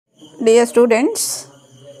Dear students,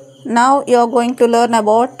 now you are going to learn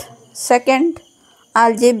about second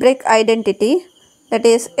algebraic identity, that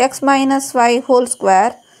is x minus y whole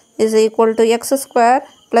square is equal to x square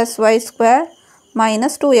plus y square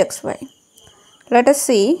minus 2xy. Let us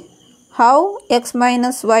see how x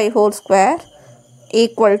minus y whole square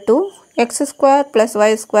equal to x square plus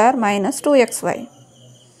y square minus 2xy.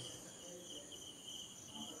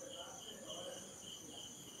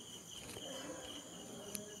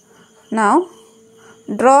 Now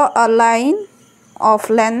draw a line of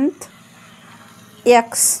length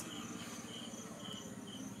x.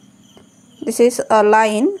 This is a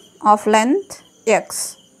line of length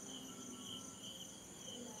x.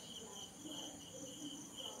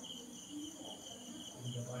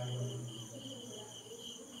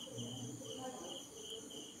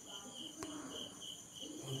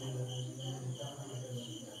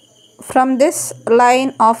 From this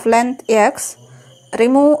line of length x,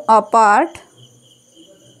 remove a part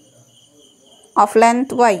of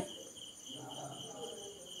length y.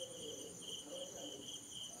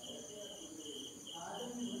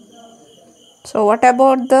 So what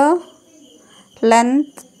about the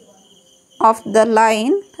length of the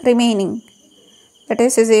line remaining? That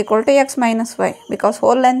is equal to x minus y, because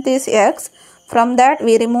whole length is x. From that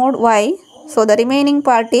we removed y, so the remaining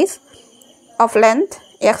part is of length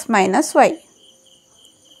x minus y.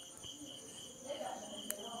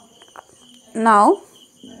 Now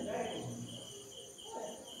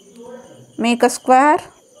make a square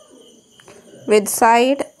with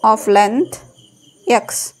side of length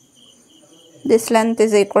x. This length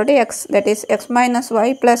is equal to x, that is x minus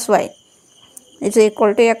y plus y is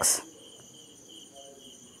equal to x.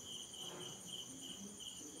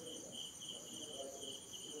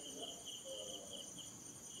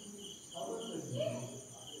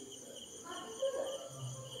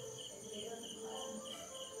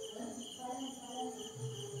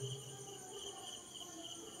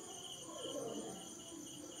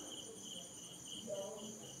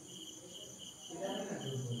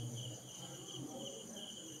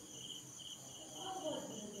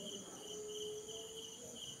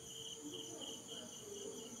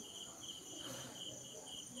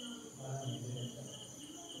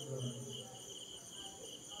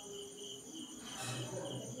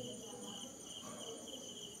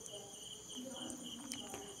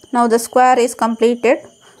 Now the square is completed.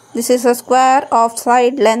 This is a square of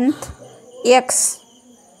side length x.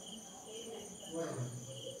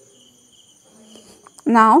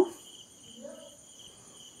 Now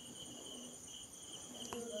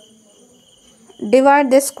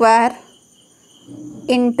divide this square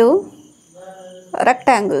into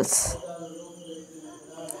rectangles.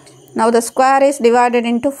 Now the square is divided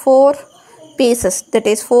into 4 pieces, that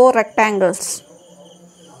is 4 rectangles.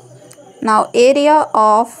 Now area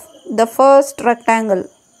of the first rectangle,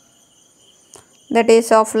 that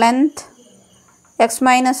is of length x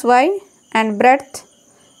minus y and breadth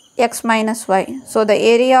x minus y. So the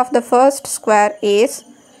area of the first square is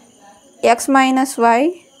x minus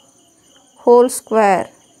y whole square,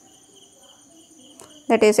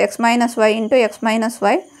 that is x minus y into x minus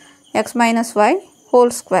y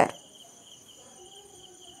whole square.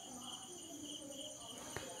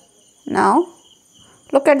 Now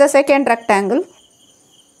look at the second rectangle.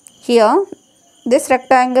 Here this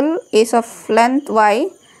rectangle is of length y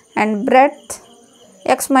and breadth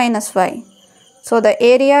x minus y. So the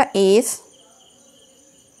area is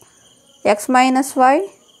x minus y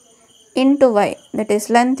into y, that is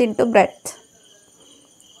length into breadth.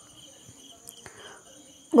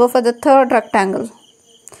 Go for the third rectangle,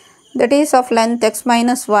 that is of length x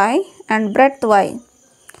minus y and breadth y.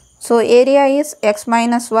 So area is x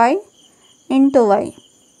minus y into y.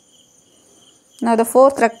 Now the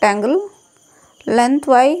fourth rectangle, length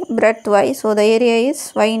y, breadth y, so the area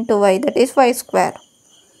is y into y, that is y square.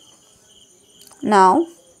 Now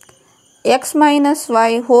x minus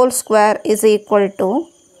y whole square is equal to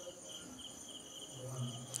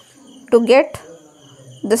get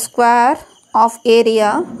the square of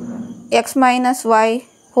area x minus y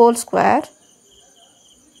whole square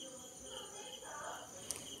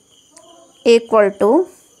equal to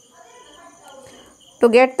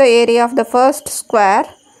get the area of the first square,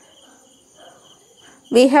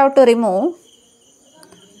 we have to remove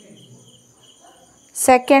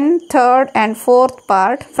second, third and fourth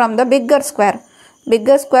part from the bigger square.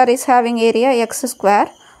 Bigger square is having area x square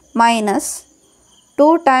minus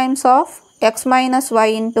 2 times of x minus y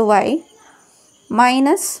into y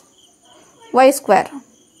minus y square.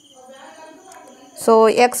 So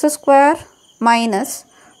x square minus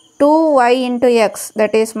 2y into x,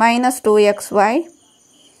 that is minus 2xy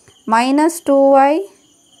minus 2y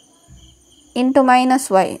into minus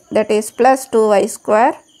y, that is plus 2y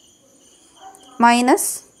square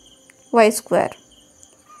minus y square.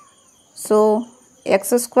 So x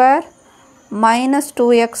square minus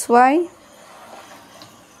 2xy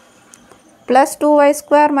plus 2y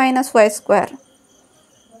square minus y square,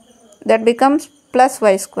 that becomes plus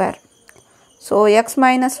y square. So x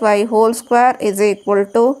minus y whole square is equal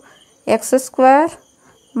to x square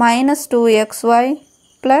minus 2xy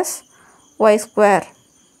plus y square.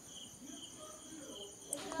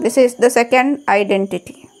 This is the second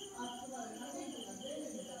identity.